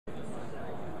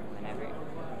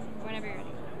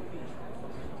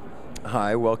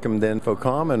Hi, welcome to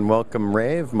InfoComm and welcome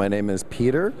Rave. My name is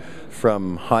Peter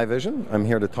from Haivision. I'm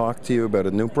here to talk to you about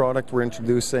a new product we're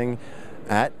introducing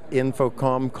at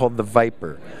InfoComm called the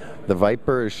Viper. The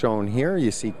Viper is shown here.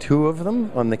 You see two of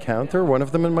them on the counter, one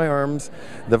of them in my arms.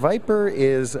 The Viper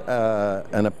is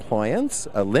an appliance,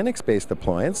 a Linux-based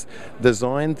appliance,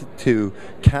 designed to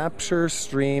capture,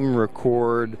 stream,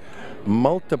 record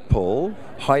multiple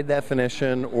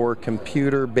high-definition or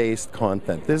computer-based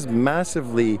content. This is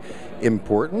massively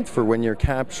important for when you're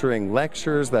capturing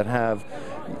lectures that have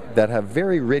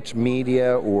very rich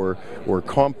media or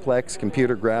complex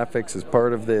computer graphics as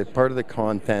part of the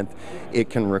content.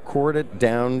 It can record it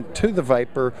down to the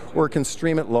Viper, or it can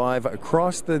stream it live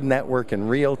across the network in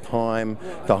real time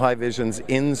to Haivision's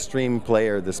in-stream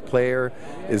player. This player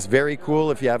is very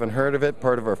cool if you haven't heard of it,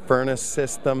 part of our Furnace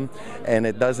system, and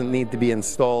it doesn't need to be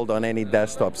installed on any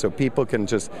desktop, so people can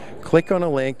just click on a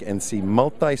link and see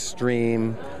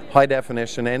multi-stream, high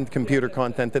definition and computer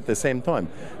content at the same time.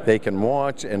 They can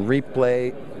watch and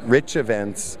replay rich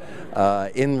events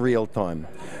in real time.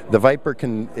 The Viper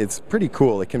it's pretty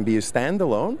cool. It can be used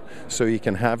standalone, so you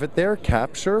can have it there,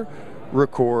 capture,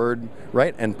 record,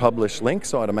 right, and publish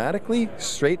links automatically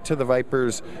straight to the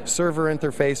Viper's server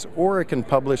interface, or it can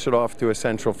publish it off to a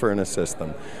central Furnace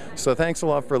system. So thanks a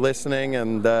lot for listening,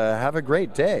 and have a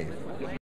great day.